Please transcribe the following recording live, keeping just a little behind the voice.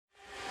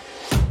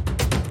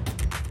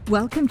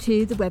Welcome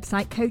to the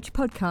Website Coach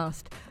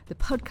Podcast, the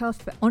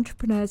podcast for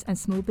entrepreneurs and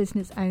small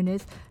business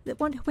owners that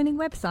want a winning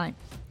website,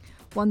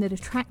 one that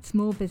attracts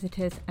more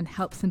visitors and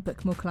helps them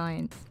book more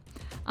clients.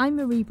 I'm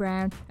Marie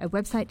Brown, a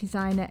website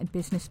designer and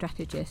business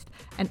strategist,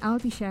 and I'll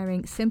be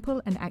sharing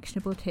simple and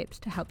actionable tips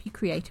to help you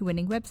create a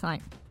winning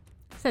website.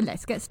 So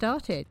let's get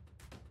started.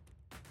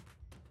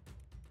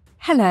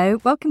 Hello,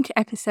 welcome to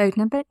episode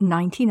number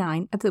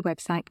 99 of the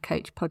Website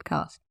Coach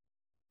Podcast.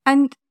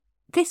 And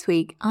this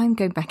week, I'm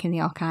going back in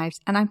the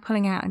archives and I'm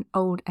pulling out an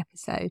old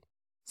episode.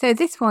 So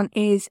this one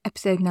is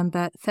episode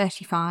number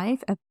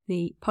 35 of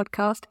the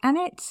podcast, and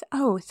it's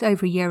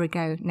over a year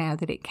ago now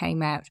that it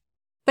came out.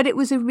 But it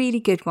was a really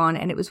good one,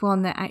 and it was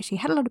one that actually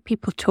had a lot of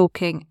people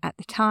talking at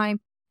the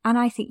time, and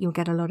I think you'll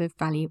get a lot of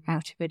value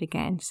out of it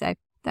again. So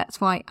that's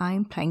why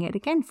I'm playing it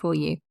again for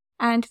you.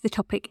 And the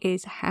topic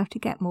is how to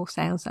get more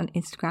sales on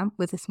Instagram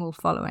with a small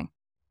following.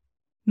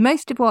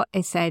 Most of what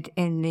is said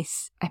in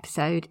this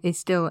episode is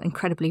still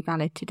incredibly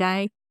valid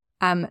today.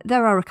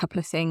 There are a couple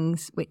of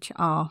things which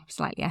are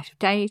slightly out of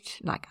date,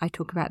 like I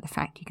talk about the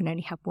fact you can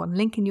only have one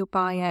link in your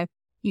bio.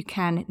 You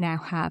can now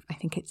have, I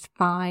think it's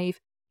 5.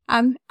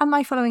 And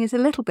my following is a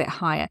little bit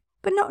higher,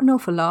 but not an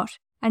awful lot.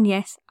 And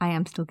yes, I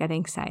am still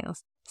getting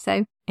sales.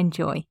 So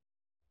enjoy.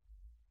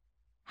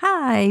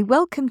 Hi,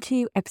 welcome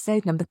to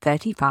episode number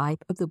 35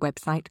 of the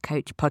Website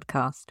Coach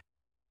Podcast.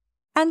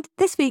 And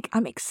this week,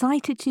 I'm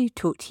excited to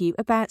talk to you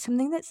about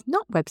something that's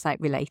not website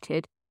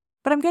related,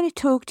 but I'm going to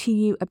talk to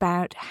you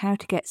about how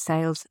to get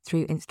sales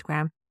through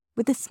Instagram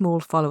with a small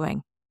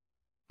following.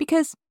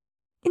 Because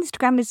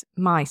Instagram is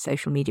my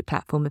social media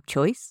platform of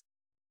choice.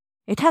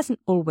 It hasn't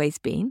always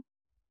been.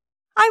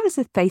 I was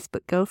a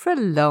Facebook girl for a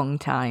long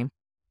time.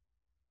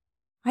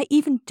 I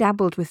even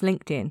dabbled with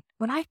LinkedIn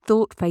when I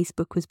thought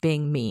Facebook was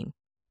being mean.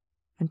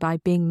 And by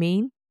being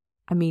mean,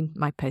 I mean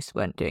my posts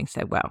weren't doing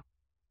so well.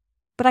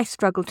 But I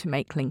struggled to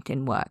make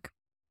LinkedIn work.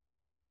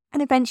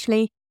 And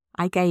eventually,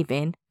 I gave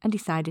in and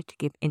decided to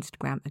give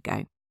Instagram a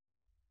go.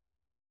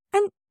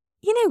 And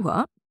you know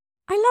what?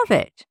 I love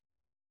it.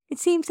 It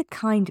seems a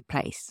kinder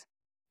place.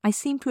 I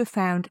seem to have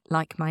found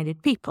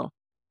like-minded people.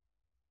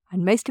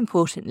 And most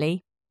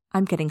importantly,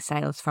 I'm getting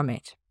sales from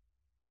it.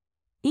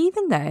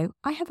 Even though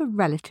I have a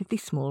relatively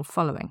small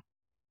following.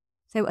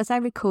 So as I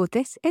record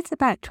this, it's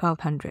about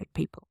 1,200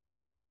 people.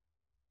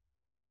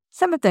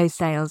 Some of those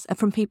sales are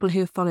from people who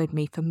have followed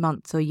me for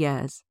months or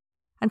years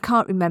and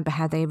can't remember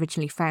how they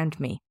originally found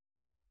me.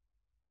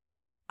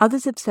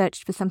 Others have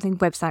searched for something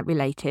website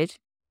related,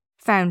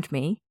 found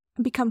me,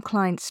 and become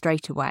clients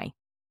straight away.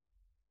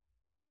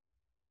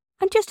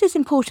 And just as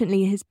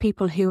importantly as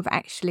people who have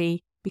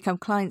actually become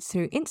clients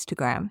through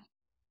Instagram,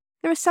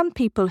 there are some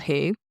people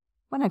who,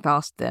 when I've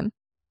asked them,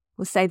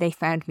 will say they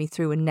found me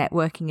through a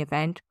networking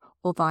event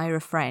or via a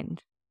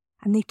friend,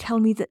 and they tell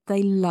me that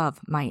they love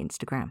my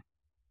Instagram.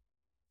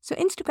 So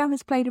Instagram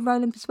has played a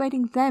role in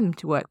persuading them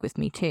to work with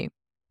me too.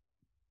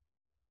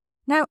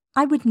 Now,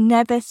 I would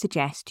never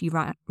suggest you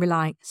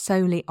rely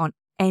solely on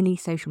any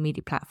social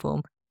media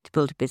platform to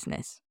build a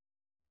business.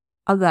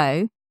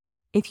 Although,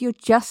 if you're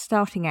just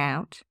starting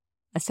out,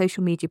 a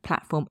social media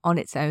platform on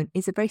its own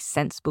is a very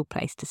sensible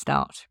place to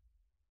start.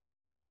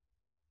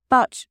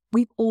 But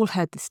we've all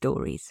heard the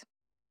stories.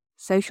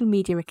 Social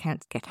media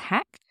accounts get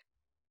hacked,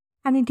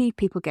 and indeed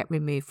people get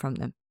removed from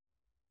them.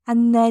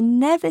 And there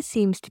never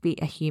seems to be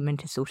a human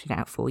to sort it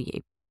out for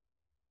you.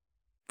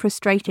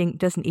 Frustrating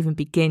doesn't even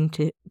begin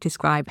to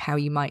describe how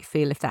you might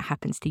feel if that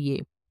happens to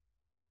you.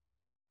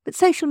 But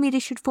social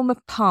media should form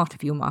a part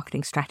of your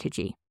marketing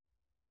strategy.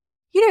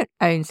 You don't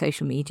own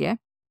social media,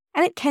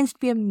 and it tends to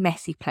be a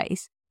messy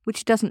place,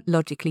 which doesn't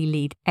logically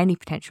lead any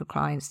potential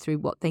clients through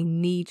what they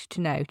need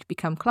to know to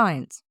become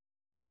clients.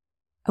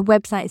 A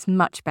website is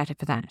much better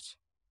for that.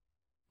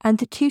 And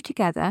the two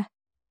together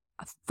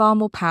are far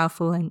more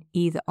powerful than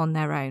either on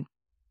their own.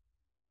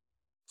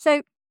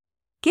 So,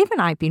 given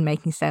I've been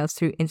making sales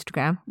through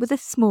Instagram with a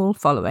small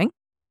following,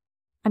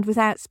 and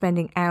without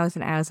spending hours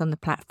and hours on the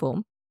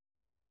platform,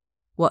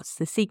 what's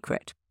the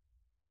secret?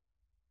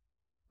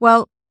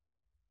 Well,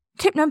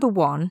 tip number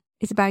 1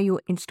 is about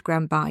your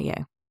Instagram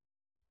bio.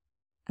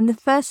 And the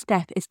first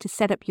step is to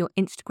set up your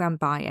Instagram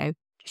bio to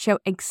show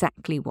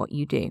exactly what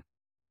you do.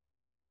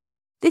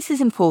 This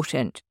is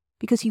important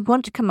because you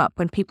want to come up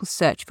when people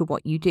search for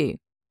what you do.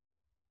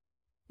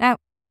 Now,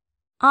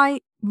 I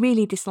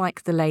really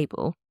dislike the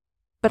label,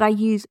 but I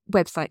use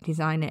website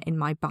designer in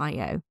my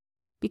bio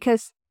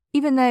because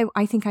even though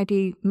I think I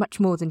do much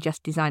more than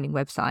just designing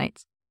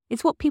websites,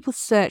 it's what people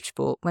search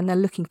for when they're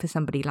looking for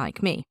somebody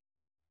like me.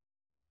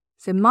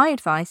 So my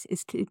advice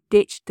is to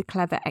ditch the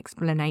clever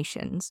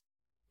explanations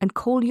and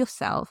call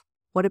yourself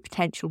what a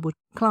potential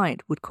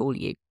client would call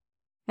you,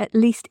 at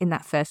least in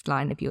that first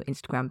line of your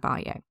Instagram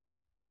bio.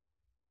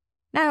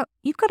 Now,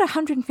 you've got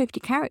 150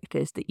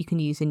 characters that you can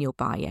use in your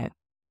bio.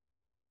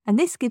 And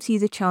this gives you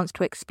the chance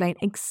to explain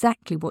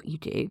exactly what you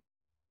do,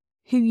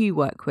 who you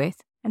work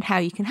with, and how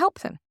you can help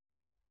them.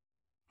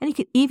 And you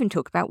can even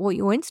talk about what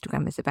your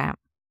Instagram is about.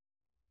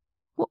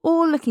 We're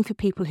all looking for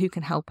people who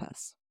can help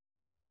us.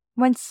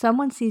 When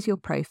someone sees your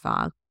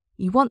profile,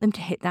 you want them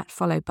to hit that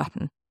follow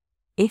button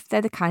if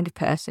they're the kind of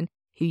person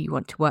who you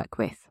want to work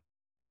with.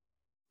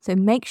 So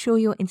make sure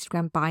your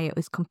Instagram bio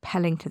is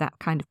compelling to that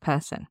kind of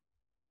person.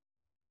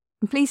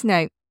 And please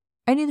note,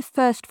 only the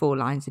first 4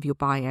 lines of your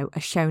bio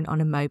are shown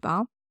on a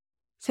mobile,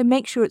 so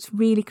make sure it's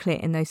really clear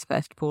in those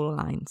first 4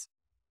 lines.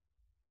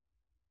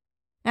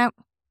 Now,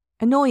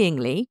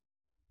 annoyingly,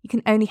 you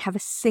can only have a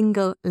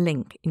single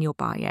link in your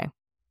bio,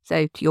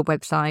 so to your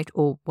website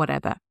or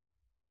whatever.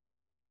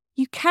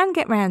 You can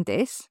get around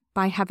this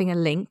by having a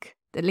link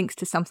that links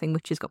to something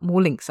which has got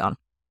more links on.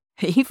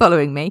 Are you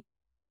following me?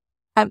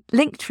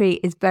 Linktree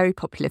is very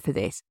popular for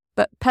this,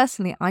 but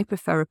personally I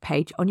prefer a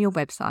page on your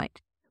website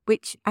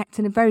which acts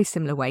in a very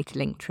similar way to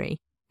Linktree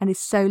and is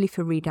solely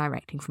for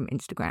redirecting from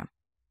Instagram.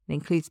 It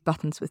includes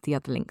buttons with the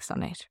other links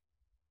on it.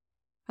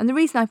 And the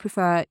reason I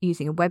prefer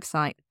using a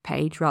website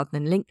page rather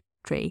than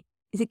Linktree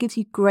is it gives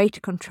you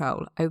greater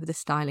control over the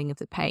styling of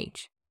the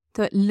page,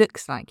 so it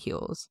looks like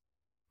yours.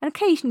 And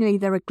occasionally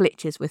there are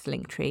glitches with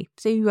Linktree,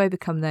 so you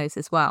overcome those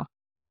as well.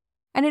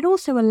 And it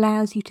also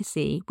allows you to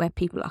see where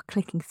people are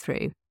clicking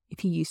through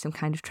if you use some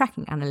kind of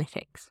tracking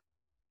analytics.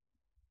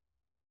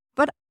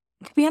 But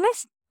to be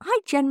honest, I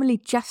generally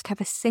just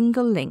have a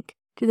single link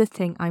to the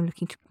thing I'm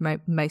looking to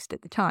promote most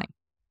at the time,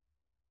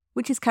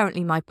 which is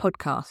currently my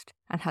podcast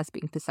and has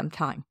been for some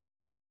time.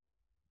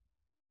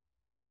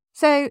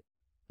 So,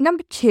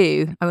 number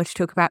 2, I want to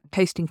talk about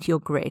posting to your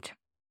grid.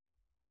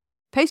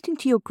 Posting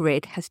to your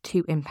grid has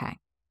 2 impacts.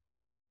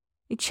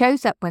 It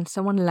shows up when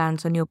someone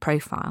lands on your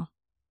profile,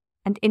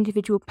 and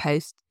individual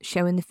posts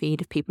show in the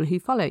feed of people who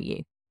follow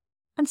you,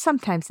 and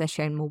sometimes they're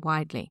shown more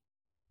widely.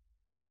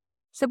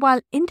 So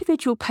while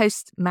individual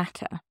posts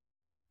matter,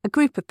 a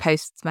group of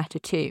posts matter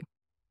too.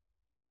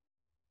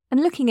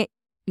 And looking at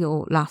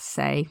your last,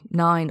 say,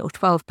 9 or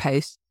 12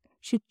 posts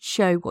should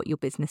show what your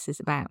business is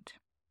about.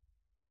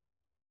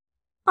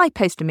 I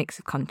post a mix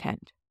of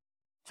content.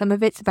 Some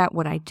of it's about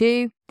what I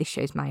do, this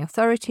shows my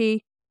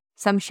authority.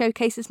 Some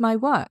showcases my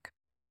work.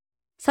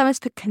 Some is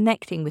for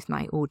connecting with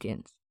my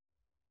audience.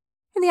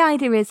 And the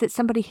idea is that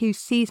somebody who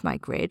sees my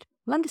grid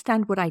will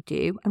understand what I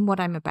do and what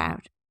I'm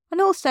about, and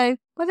also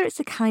whether it's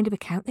the kind of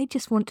account they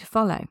just want to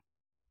follow.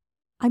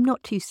 I'm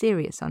not too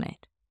serious on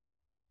it.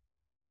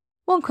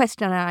 One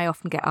question I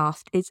often get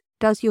asked is,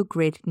 does your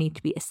grid need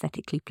to be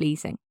aesthetically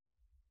pleasing?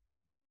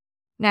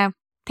 Now,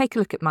 take a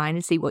look at mine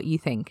and see what you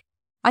think.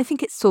 I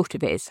think it sort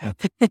of is.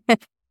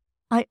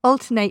 I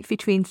alternate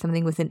between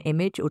something with an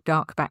image or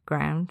dark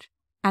background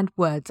and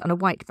words on a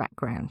white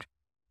background.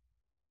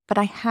 But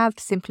I have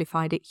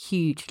simplified it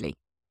hugely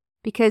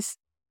because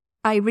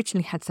I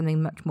originally had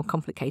something much more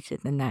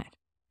complicated than that.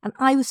 And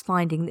I was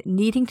finding that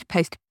needing to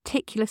post a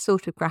particular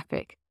sort of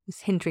graphic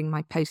was hindering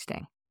my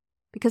posting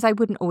because I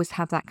wouldn't always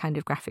have that kind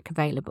of graphic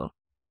available.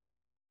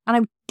 And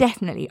I would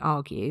definitely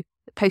argue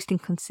that posting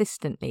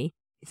consistently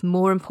is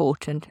more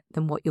important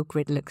than what your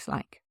grid looks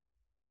like.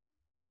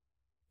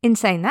 In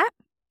saying that,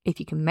 if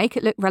you can make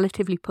it look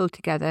relatively pulled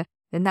together,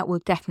 then that will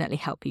definitely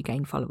help you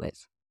gain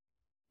followers.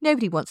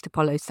 Nobody wants to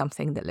follow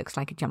something that looks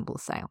like a jumble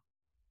sale.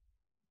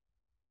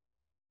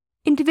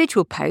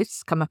 Individual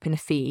posts come up in a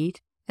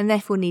feed and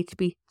therefore need to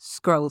be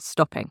scroll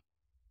stopping.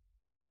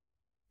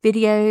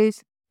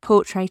 Videos,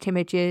 portrait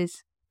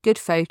images, good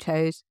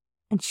photos,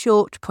 and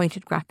short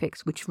pointed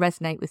graphics which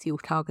resonate with your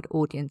target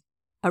audience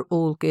are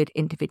all good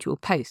individual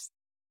posts.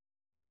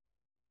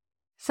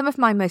 Some of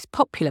my most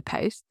popular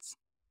posts,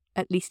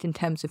 at least in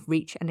terms of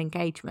reach and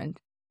engagement,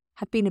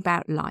 have been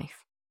about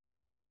life.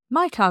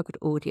 My target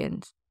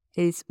audience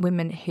is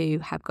women who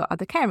have got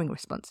other caring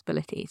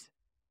responsibilities.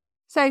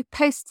 So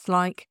posts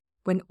like,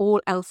 when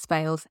all else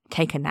fails,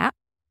 take a nap,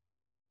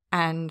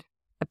 and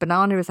a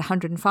banana is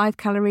 105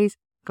 calories,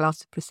 a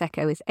glass of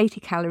Prosecco is 80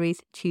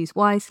 calories, choose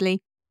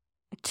wisely,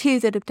 are 2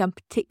 that have done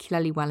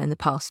particularly well in the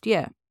past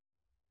year.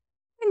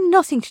 And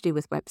nothing to do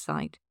with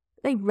website,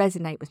 but they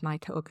resonate with my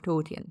target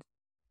audience.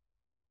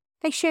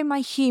 They show my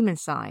human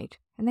side,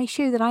 and they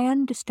show that I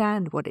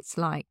understand what it's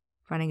like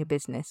running a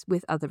business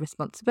with other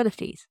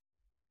responsibilities.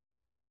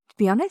 To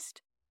be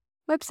honest,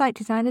 website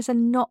designers are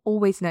not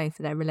always known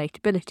for their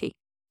relatability,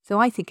 so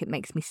I think it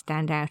makes me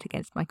stand out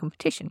against my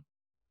competition.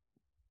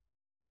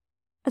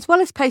 As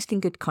well as posting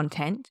good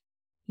content,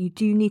 you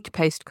do need to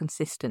post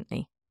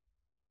consistently.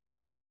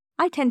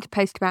 I tend to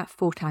post about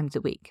 4 times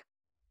a week.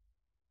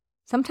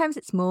 Sometimes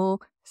it's more,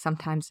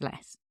 sometimes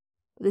less,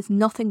 but there's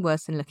nothing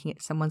worse than looking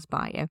at someone's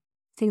bio,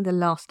 seeing the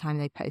last time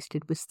they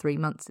posted was 3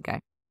 months ago.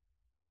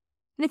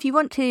 And if you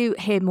want to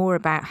hear more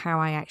about how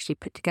I actually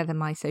put together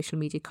my social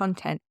media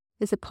content,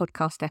 there's a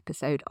podcast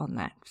episode on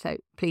that, so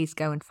please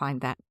go and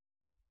find that.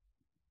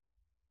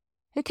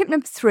 So tip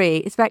number 3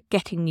 is about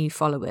getting new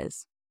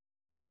followers.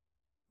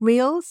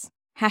 Reels,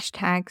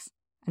 hashtags,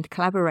 and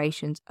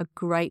collaborations are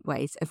great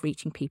ways of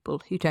reaching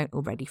people who don't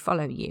already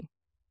follow you.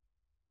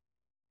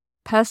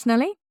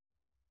 Personally,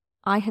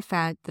 I have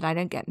found that I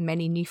don't get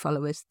many new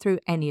followers through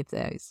any of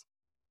those.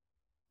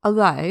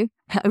 Although,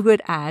 I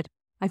would add,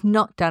 I've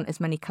not done as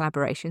many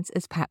collaborations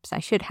as perhaps I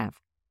should have.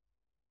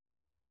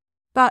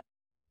 But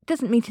it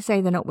doesn't mean to say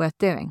they're not worth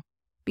doing.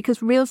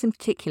 because Reels in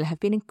particular have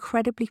been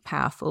incredibly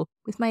powerful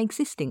with my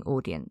existing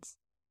audience.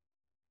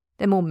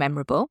 They're more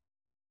memorable.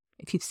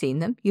 If you've seen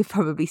them, you'll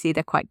probably see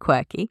they're quite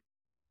quirky,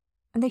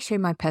 and they show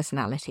my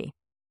personality.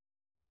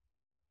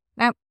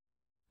 Now,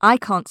 I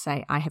can't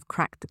say I have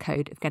cracked the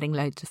code of getting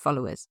loads of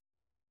followers,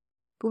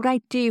 but what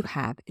I do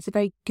have is a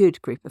very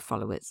good group of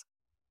followers.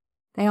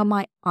 They are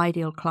my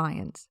ideal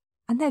clients,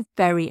 and they're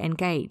very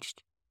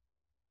engaged.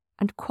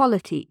 And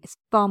quality is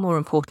far more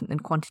important than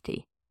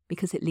quantity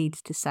because it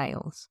leads to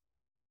sales.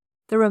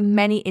 There are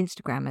many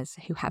Instagrammers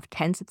who have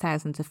tens of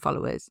thousands of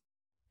followers,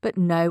 but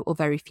no or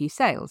very few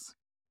sales.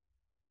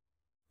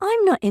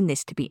 I'm not in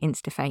this to be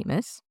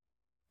Insta-famous,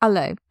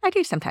 although I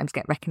do sometimes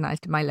get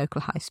recognised in my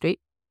local high street,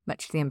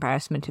 much to the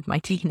embarrassment of my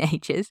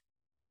teenagers.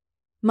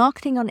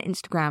 Marketing on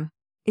Instagram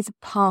is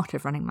a part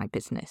of running my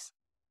business.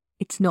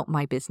 It's not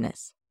my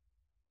business.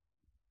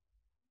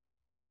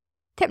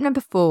 Tip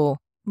number 4,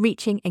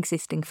 reaching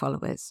existing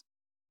followers.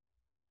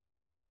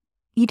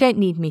 You don't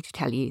need me to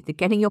tell you that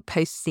getting your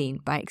posts seen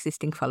by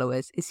existing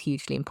followers is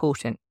hugely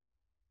important.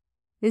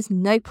 There's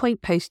no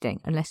point posting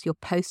unless your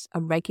posts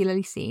are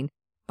regularly seen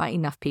by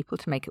enough people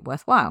to make it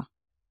worthwhile.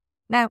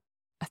 Now,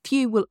 a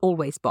few will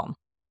always bomb.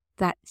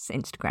 That's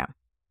Instagram.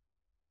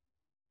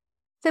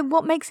 So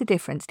what makes a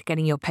difference to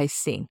getting your posts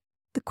seen?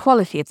 The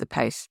quality of the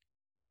post.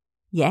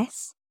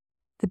 Yes,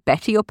 the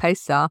better your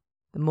posts are,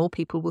 the more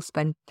people will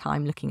spend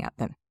time looking at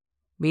them,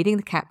 reading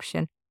the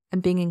caption,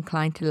 and being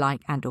inclined to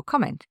like and or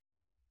comment.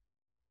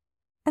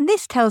 And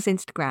this tells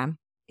Instagram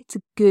it's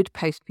a good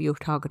post for your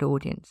target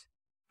audience,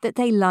 that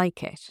they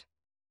like it.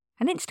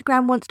 And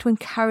Instagram wants to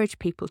encourage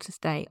people to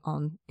stay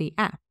on the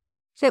app,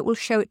 so it will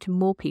show it to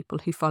more people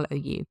who follow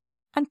you,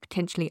 and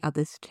potentially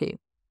others too.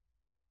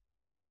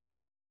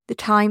 The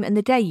time and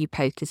the day you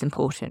post is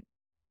important.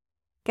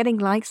 Getting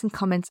likes and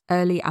comments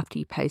early after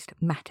you post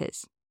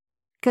matters,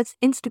 because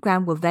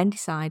Instagram will then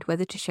decide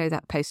whether to show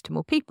that post to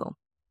more people.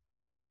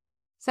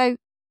 So,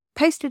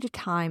 post at a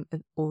time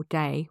or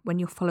day when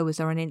your followers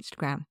are on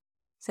Instagram,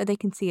 so they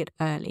can see it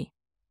early.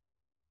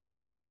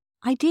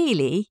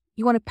 Ideally,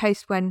 you want to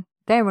post when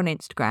they're on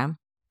Instagram,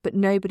 but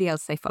nobody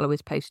else they follow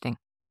is posting.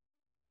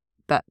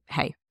 But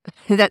hey,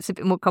 that's a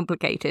bit more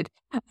complicated,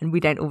 and we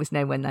don't always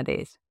know when that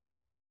is.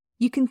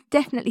 You can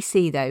definitely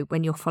see, though,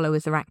 when your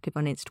followers are active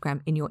on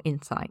Instagram in your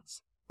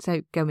insights.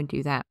 So go and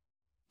do that.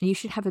 You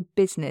should have a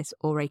business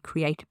or a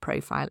creator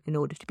profile in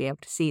order to be able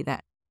to see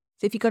that.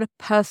 So if you've got a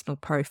personal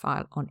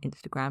profile on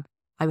Instagram,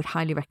 I would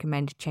highly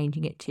recommend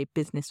changing it to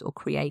business or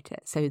creator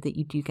so that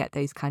you do get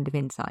those kind of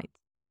insights.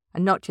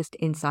 And not just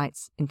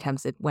insights in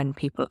terms of when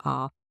people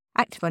are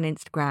active on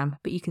Instagram,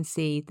 but you can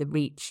see the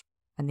reach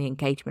and the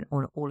engagement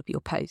on all of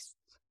your posts.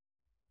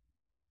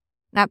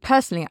 Now,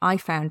 personally, I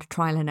found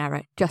trial and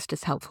error just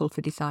as helpful for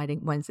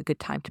deciding when's a good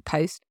time to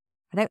post.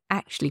 I don't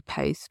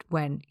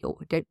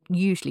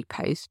usually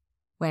post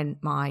when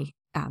my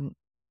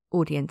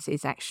audience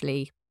is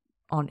actually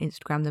on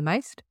Instagram the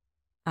most.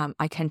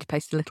 I tend to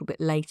post a little bit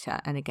later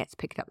and it gets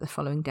picked up the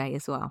following day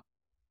as well.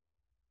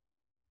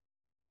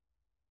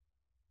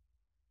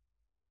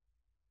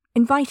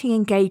 Inviting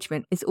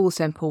engagement is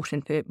also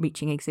important for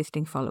reaching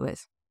existing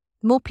followers.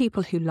 The more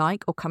people who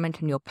like or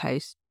comment on your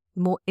post,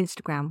 the more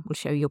Instagram will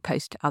show your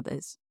post to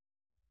others.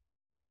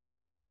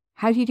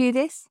 How do you do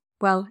this?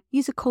 Well,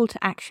 use a call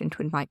to action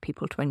to invite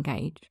people to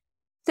engage.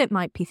 So it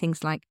might be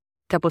things like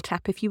double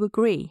tap if you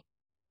agree,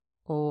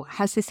 or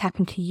has this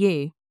happened to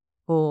you,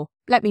 or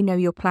let me know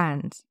your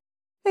plans.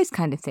 Those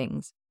kind of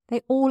things.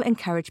 They all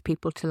encourage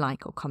people to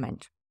like or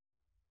comment.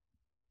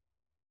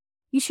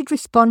 You should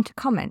respond to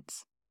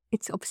comments.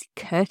 It's obviously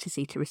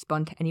courtesy to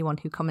respond to anyone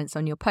who comments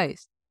on your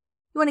post.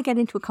 You want to get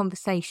into a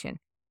conversation.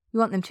 You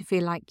want them to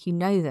feel like you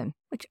know them,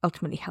 which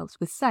ultimately helps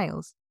with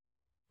sales.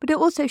 But it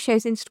also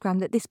shows Instagram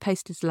that this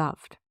post is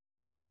loved.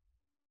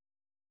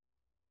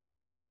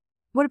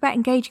 What about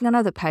engaging on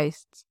other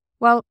posts?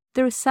 Well,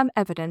 there is some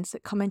evidence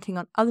that commenting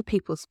on other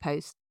people's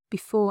posts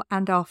before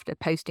and after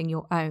posting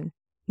your own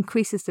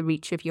increases the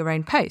reach of your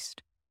own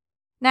post.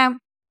 Now,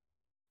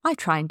 I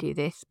try and do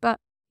this,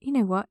 but you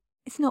know what?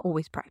 It's not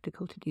always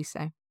practical to do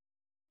so.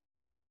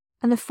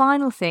 And the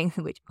final thing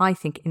which I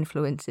think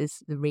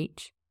influences the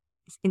reach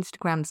is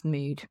Instagram's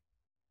mood.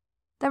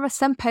 There are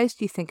some posts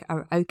you think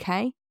are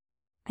okay,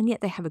 and yet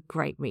they have a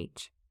great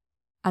reach.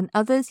 And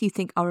others you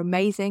think are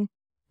amazing,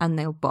 and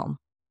they'll bomb.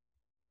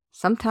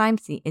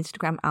 Sometimes the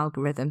Instagram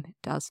algorithm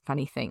does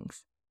funny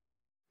things.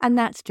 And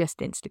that's just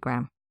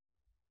Instagram.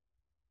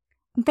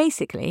 And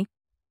basically,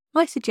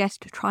 I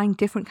suggest trying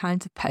different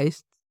kinds of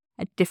posts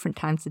at different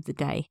times of the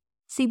day.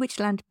 See which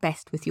land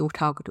best with your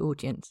target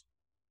audience.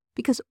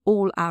 Because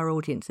all our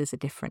audiences are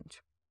different.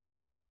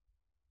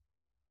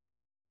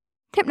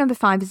 Tip number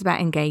 5 is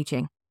about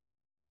engaging.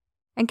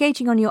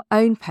 Engaging on your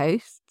own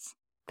posts,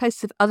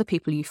 posts of other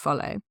people you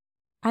follow,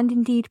 and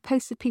indeed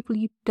posts of people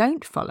you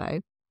don't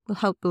follow will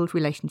help build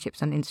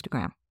relationships on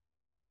Instagram.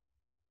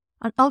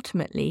 And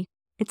ultimately,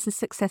 it's the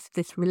success of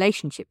this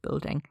relationship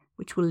building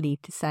which will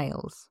lead to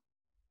sales.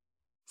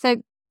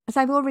 So, as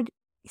I've already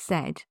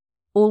said,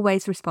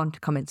 always respond to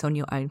comments on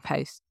your own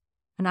posts.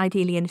 and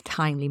ideally in a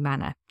timely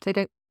manner. So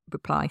don't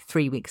reply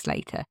 3 weeks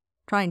later.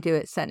 Try and do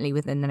it certainly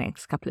within the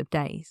next couple of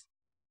days.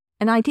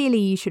 And ideally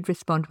you should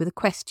respond with a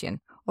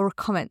question or a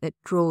comment that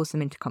draws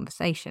them into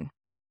conversation.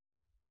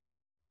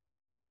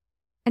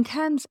 In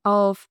terms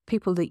of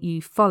people that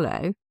you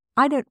follow,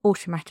 I don't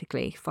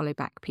automatically follow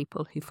back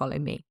people who follow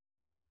me.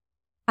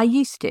 I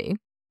used to,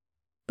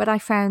 but I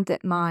found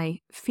that my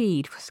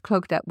feed was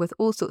clogged up with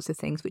all sorts of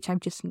things which I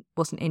just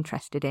wasn't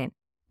interested in.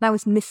 And I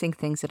was missing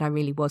things that I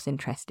really was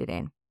interested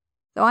in.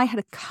 So I had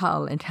a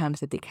cull in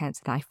terms of the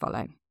accounts that I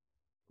follow.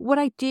 What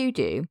I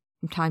do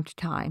from time to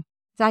time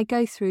is I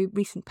go through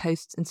recent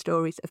posts and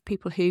stories of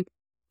people who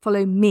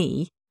follow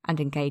me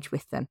and engage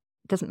with them.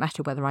 It doesn't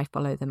matter whether I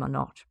follow them or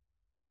not.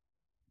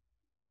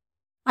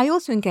 I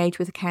also engage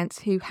with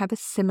accounts who have a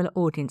similar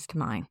audience to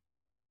mine,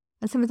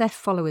 and some of their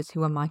followers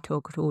who are my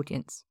target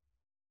audience.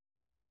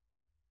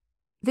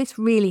 This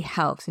really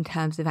helps in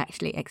terms of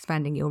actually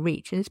expanding your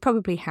reach, and it's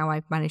probably how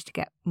I've managed to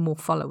get more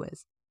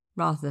followers,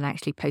 rather than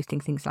actually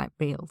posting things like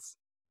Reels.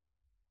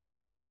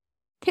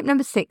 Tip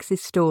number 6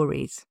 is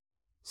stories.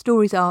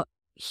 Stories are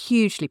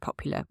hugely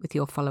popular with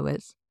your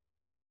followers.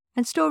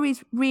 And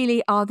stories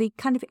really are the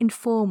kind of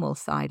informal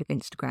side of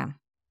Instagram.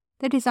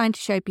 They're designed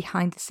to show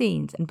behind the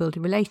scenes and build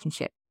a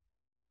relationship,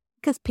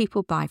 because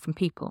people buy from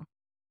people.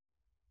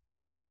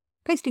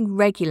 Posting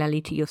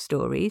regularly to your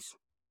stories,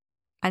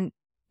 and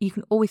you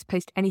can always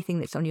post anything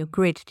that's on your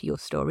grid to your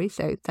stories,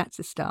 so that's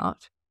a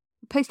start.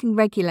 Posting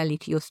regularly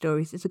to your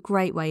stories is a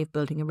great way of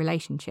building a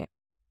relationship.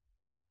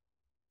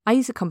 I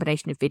use a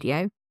combination of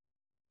video,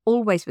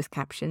 always with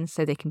captions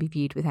so they can be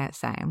viewed without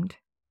sound,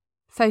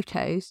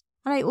 photos,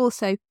 and I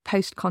also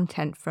post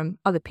content from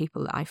other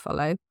people that I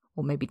follow,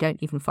 or maybe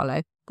don't even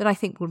follow, that I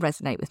think will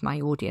resonate with my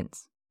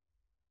audience.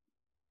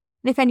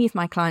 And if any of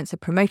my clients are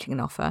promoting an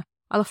offer,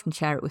 I'll often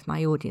share it with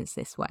my audience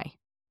this way.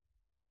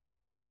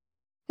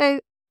 So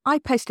I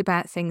post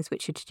about things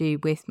which are to do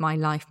with my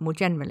life more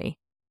generally.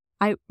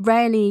 I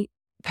rarely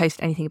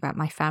post anything about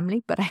my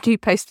family, but I do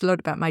post a lot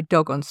about my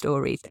dog on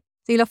stories.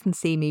 So you'll often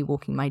see me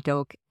walking my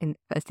dog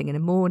first thing in the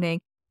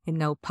morning, in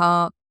Knoll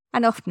Park,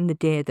 and often the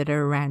deer that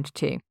are around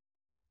too.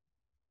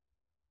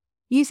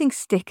 Using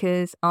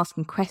stickers,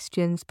 asking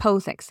questions,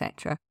 polls,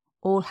 etc.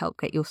 all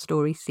help get your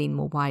stories seen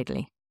more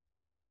widely.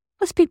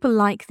 Plus, people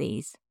like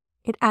these.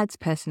 It adds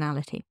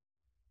personality.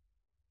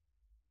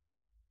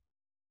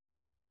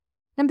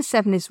 Number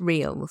 7 is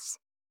Reels.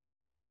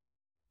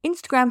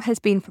 Instagram has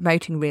been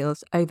promoting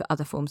Reels over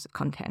other forms of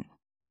content.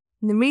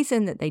 And the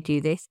reason that they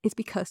do this is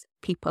because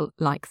people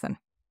like them.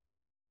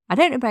 I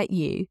don't know about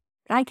you,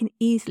 but I can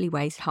easily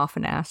waste half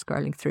an hour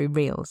scrolling through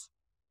Reels.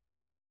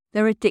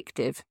 They're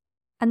addictive,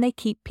 and they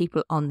keep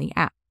people on the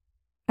app.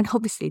 And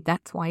obviously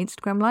that's why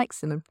Instagram likes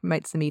them and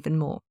promotes them even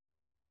more.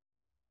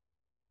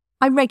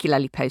 I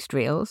regularly post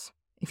Reels.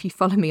 If you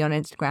follow me on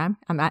Instagram,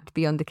 I'm at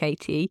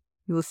BeyondTheKT,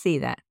 you will see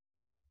that.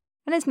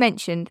 And as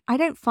mentioned, I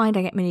don't find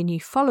I get many new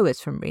followers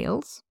from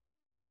Reels.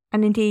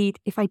 And indeed,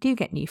 if I do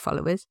get new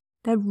followers,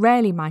 they're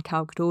rarely my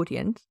target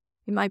audience.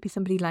 It might be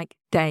somebody like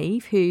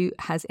Dave, who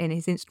has in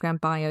his Instagram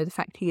bio the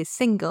fact he is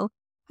single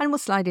and will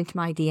slide into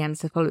my DMs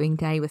the following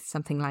day with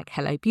something like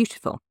 "Hello,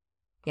 beautiful."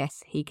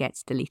 Yes, he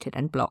gets deleted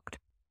and blocked.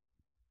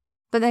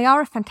 But they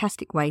are a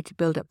fantastic way to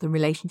build up the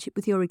relationship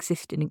with your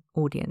existing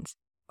audience,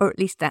 or at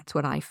least that's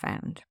what I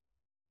found.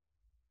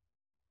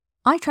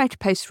 I try to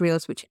post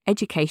Reels which are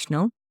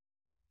educational,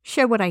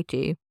 show what I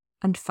do,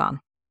 and fun.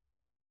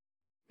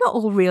 Not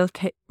all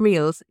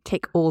Reels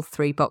tick all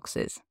 3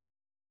 boxes.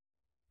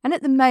 And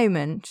at the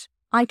moment,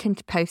 I tend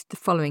to post the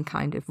following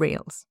kind of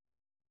Reels.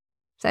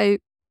 So,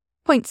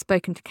 points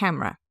spoken to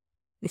camera.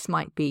 This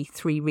might be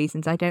 3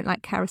 reasons I don't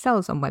like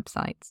carousels on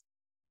websites.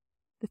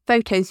 The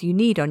photos you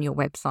need on your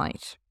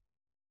website.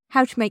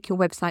 How to make your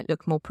website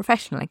look more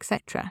professional,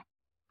 etc.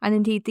 And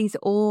indeed, these are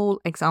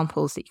all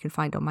examples that you can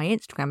find on my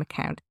Instagram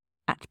account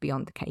at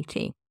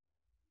BeyondTheKT.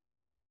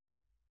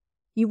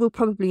 You will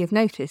probably have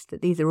noticed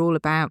that these are all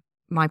about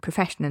my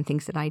profession and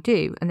things that I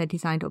do, and they're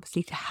designed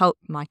obviously to help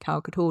my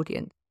target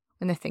audience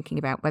when they're thinking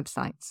about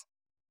websites.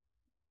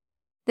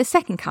 The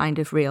second kind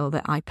of reel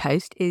that I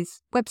post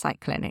is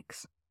website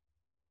clinics.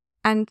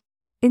 And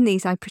in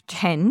these I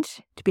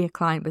pretend to be a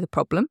client with a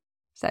problem,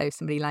 so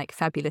somebody like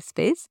Fabulous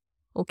Fizz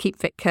or Keep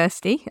Fit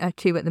Kirsty,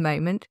 2 at the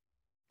moment,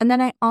 and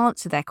then I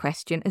answer their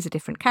question as a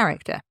different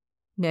character,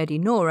 Nerdy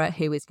Nora,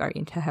 who is very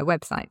into her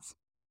websites.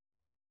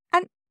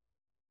 And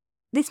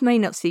this may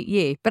not suit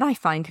you, but I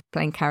find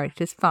playing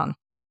characters fun,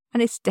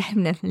 and it's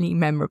definitely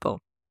memorable.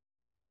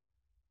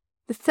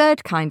 The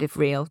third kind of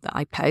reel that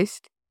I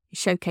post is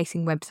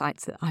showcasing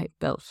websites that I've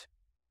built.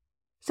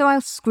 So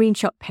I'll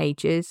screenshot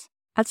pages,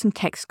 add some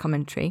text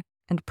commentary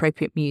and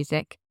appropriate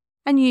music,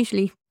 and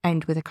usually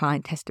end with a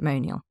client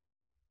testimonial.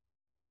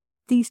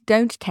 These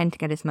don't tend to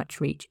get as much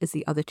reach as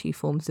the other 2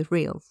 forms of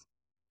reels,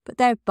 but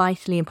they're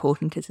vitally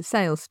important as a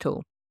sales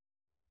tool.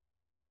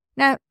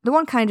 Now, the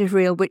one kind of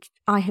reel which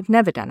I have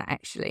never done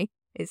actually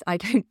is I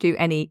don't do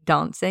any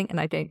dancing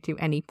and I don't do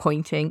any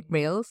pointing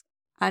reels,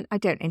 and I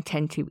don't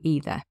intend to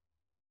either.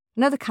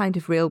 Another kind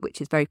of reel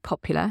which is very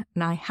popular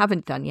and I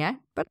haven't done yet,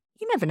 but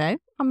you never know,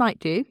 I might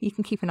do, you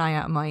can keep an eye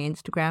out on my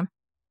Instagram,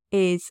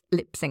 is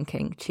lip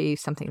syncing to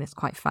something that's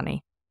quite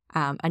funny.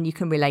 And you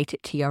can relate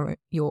it to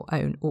your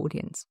own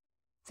audience.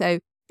 So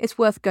it's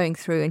worth going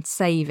through and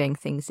saving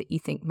things that you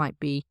think might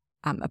be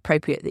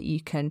appropriate that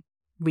you can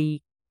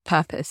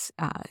repurpose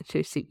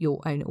to suit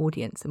your own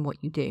audience and what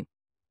you do.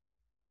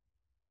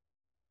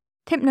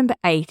 Tip number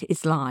 8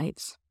 is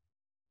lives.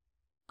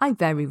 I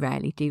very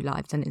rarely do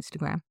lives on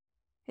Instagram.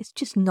 It's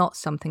just not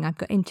something I've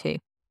got into.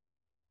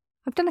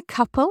 I've done a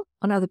couple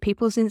on other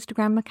people's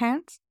Instagram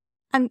accounts,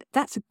 and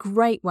that's a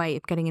great way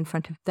of getting in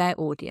front of their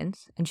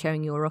audience and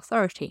showing your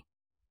authority.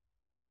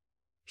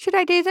 Should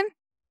I do them?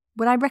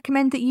 Would I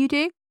recommend that you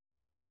do?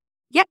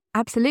 Yep,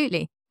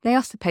 absolutely. They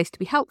are supposed to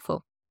be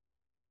helpful.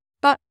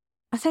 But,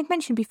 as I've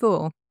mentioned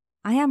before,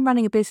 I am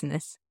running a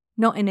business,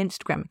 not an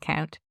Instagram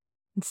account,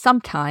 and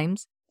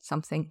sometimes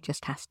something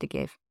just has to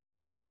give.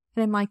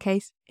 And in my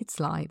case, it's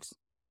lives.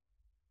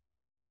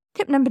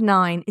 Tip number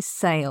 9 is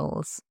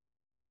sales.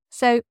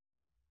 So,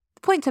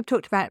 the points I've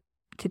talked about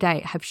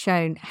today have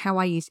shown how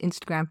I use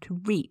Instagram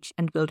to reach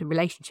and build a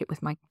relationship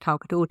with my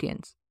target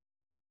audience.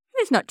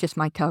 And it's not just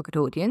my target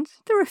audience.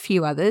 There are a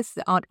few others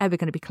that aren't ever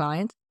going to be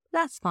clients.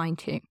 That's fine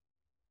too.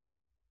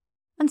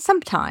 And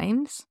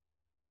sometimes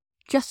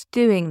just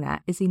doing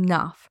that is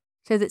enough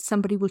so that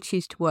somebody will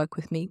choose to work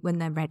with me when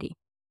they're ready.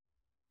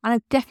 And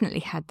I've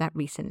definitely had that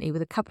recently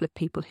with a couple of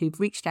people who've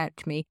reached out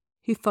to me,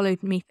 who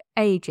followed me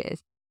for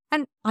ages.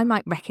 And I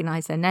might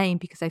recognise their name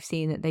because I've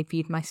seen that they've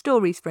viewed my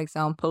stories, for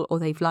example, or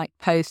they've liked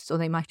posts, or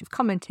they might have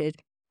commented.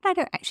 But I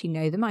don't actually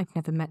know them. I've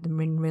never met them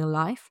in real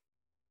life.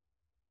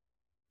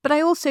 But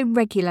I also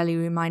regularly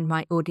remind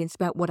my audience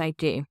about what I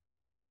do.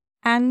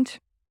 And,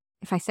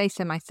 if I say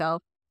so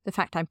myself, the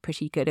fact I'm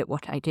pretty good at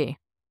what I do.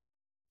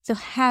 So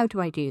how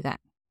do I do that?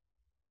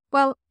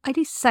 Well, I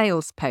do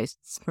sales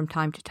posts from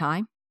time to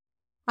time.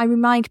 I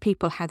remind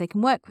people how they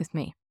can work with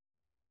me.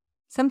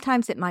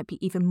 Sometimes it might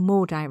be even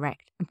more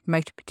direct and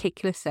promote a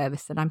particular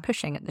service that I'm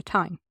pushing at the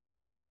time.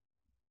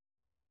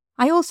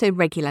 I also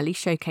regularly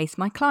showcase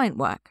my client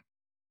work.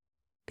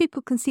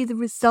 People can see the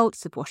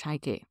results of what I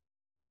do.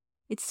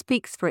 It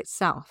speaks for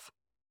itself.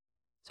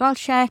 So I'll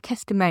share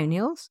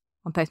testimonials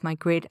on both my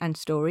grid and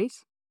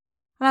stories,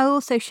 and I'll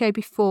also show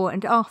before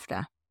and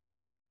after.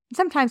 And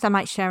sometimes I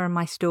might share on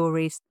my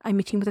stories I'm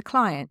meeting with a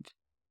client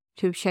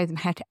to show them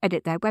how to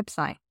edit their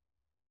website,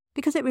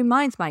 because it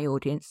reminds my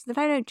audience that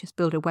I don't just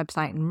build a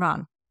website and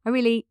run. I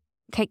really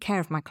take care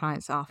of my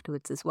clients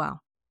afterwards as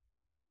well.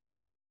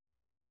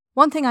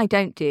 One thing I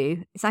don't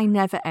do is I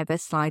never ever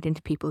slide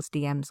into people's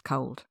DMs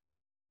cold.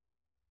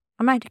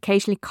 I might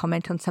occasionally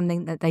comment on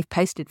something that they've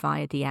posted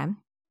via DM,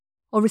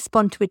 or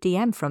respond to a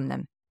DM from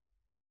them.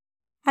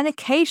 And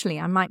occasionally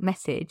I might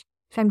message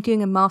if I'm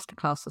doing a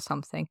masterclass or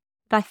something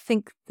that I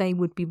think they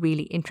would be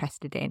really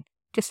interested in,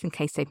 just in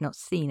case they've not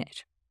seen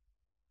it.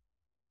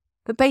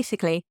 But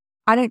basically,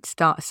 I don't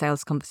start a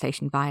sales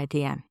conversation via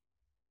DM.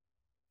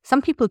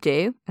 Some people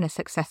do and are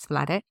successful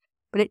at it,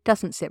 but it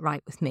doesn't sit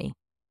right with me,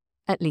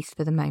 at least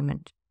for the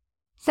moment.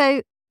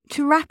 So,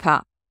 to wrap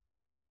up,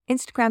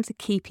 Instagram's a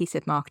key piece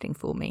of marketing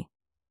for me.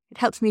 It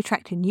helps me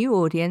attract a new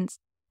audience,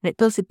 and it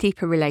builds a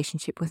deeper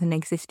relationship with an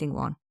existing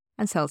one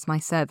and sells my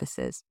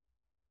services.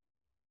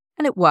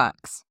 And it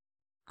works.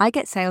 I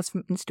get sales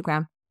from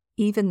Instagram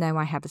even though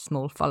I have a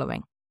small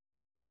following.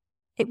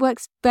 It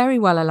works very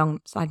well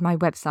alongside my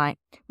website,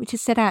 which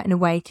is set out in a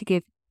way to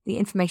give the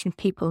information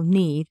people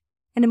need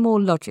in a more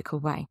logical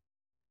way.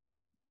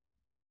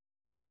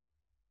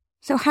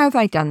 So how have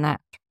I done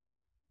that?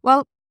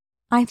 Well,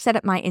 I've set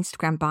up my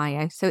Instagram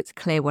bio so it's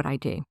clear what I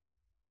do.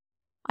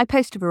 I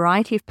post a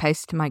variety of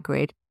posts to my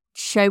grid,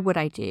 show what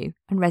I do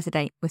and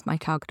resonate with my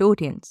target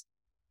audience.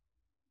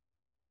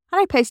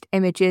 And I post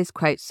images,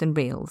 quotes and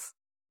reels.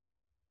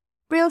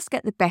 Reels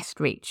get the best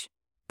reach,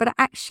 but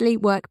actually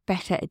work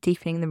better at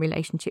deepening the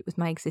relationship with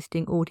my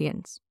existing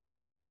audience.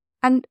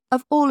 And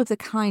of all of the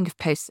kind of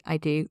posts I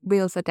do,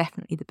 reels are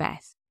definitely the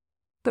best.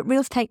 But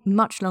reels take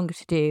much longer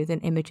to do than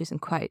images and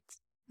quotes.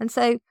 And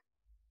so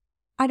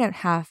I don't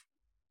have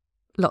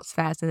lots of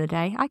hours in a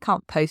day. I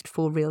can't post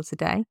 4 reels a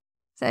day.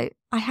 So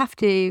I have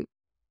to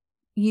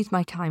use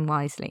my time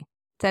wisely.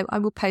 So I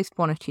will post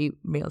 1 or 2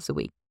 reels a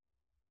week.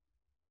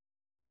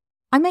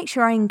 I make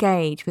sure I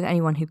engage with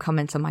anyone who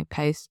comments on my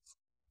posts,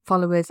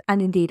 followers,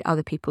 and indeed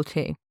other people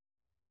too.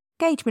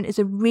 Engagement is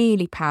a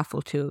really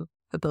powerful tool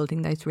for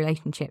building those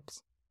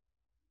relationships.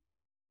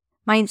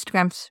 My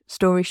Instagram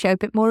stories show a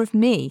bit more of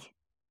me,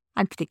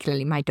 and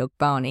particularly my dog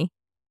Barney,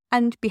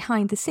 and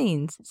behind the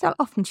scenes, so I'll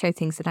often show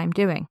things that I'm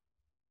doing.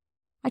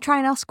 I try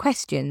and ask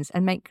questions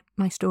and make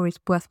my stories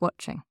worth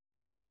watching.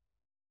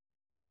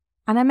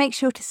 And I make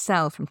sure to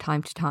sell from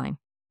time to time,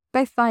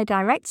 both via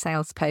direct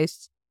sales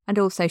posts and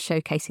also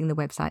showcasing the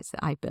websites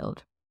that I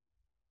build.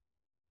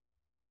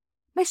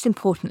 Most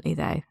importantly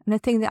though, and the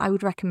thing that I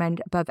would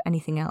recommend above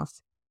anything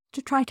else,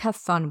 to try to have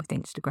fun with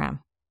Instagram.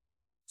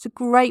 It's a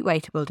great way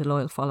to build a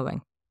loyal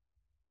following.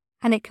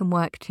 And it can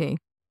work too.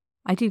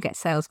 I do get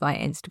sales via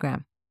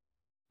Instagram.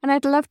 And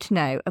I'd love to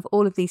know, of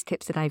all of these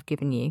tips that I've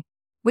given you,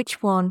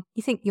 which one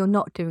you think you're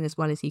not doing as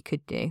well as you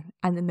could do,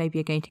 and then maybe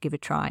you're going to give a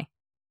try.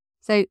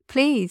 So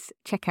please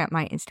check out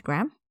my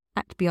Instagram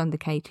at Beyond the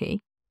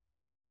KT.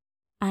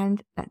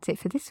 And that's it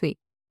for this week.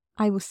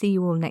 I will see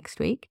you all next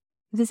week.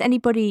 If there's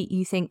anybody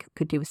you think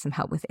could do with some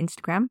help with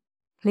Instagram,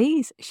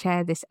 please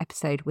share this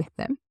episode with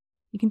them.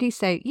 You can do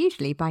so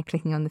usually by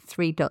clicking on the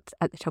 3 dots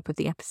at the top of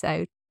the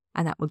episode,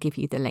 and that will give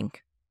you the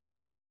link.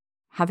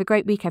 Have a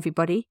great week,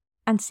 everybody,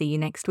 and see you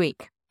next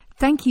week.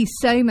 Thank you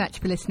so much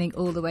for listening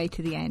all the way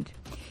to the end.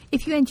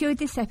 If you enjoyed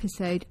this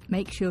episode,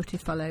 make sure to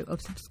follow or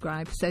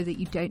subscribe so that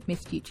you don't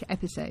miss future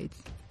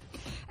episodes.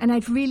 And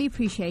I'd really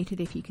appreciate it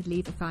if you could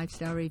leave a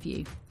 5-star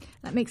review.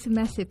 That makes a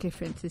massive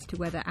difference as to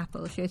whether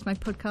Apple shows my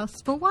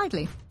podcasts more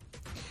widely.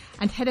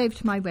 And head over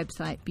to my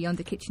website,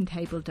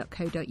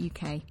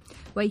 beyondthekitchentable.co.uk,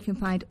 where you can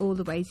find all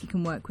the ways you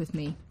can work with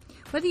me,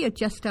 whether you're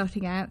just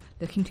starting out,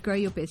 looking to grow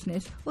your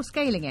business, or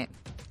scaling it.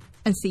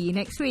 And see you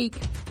next week.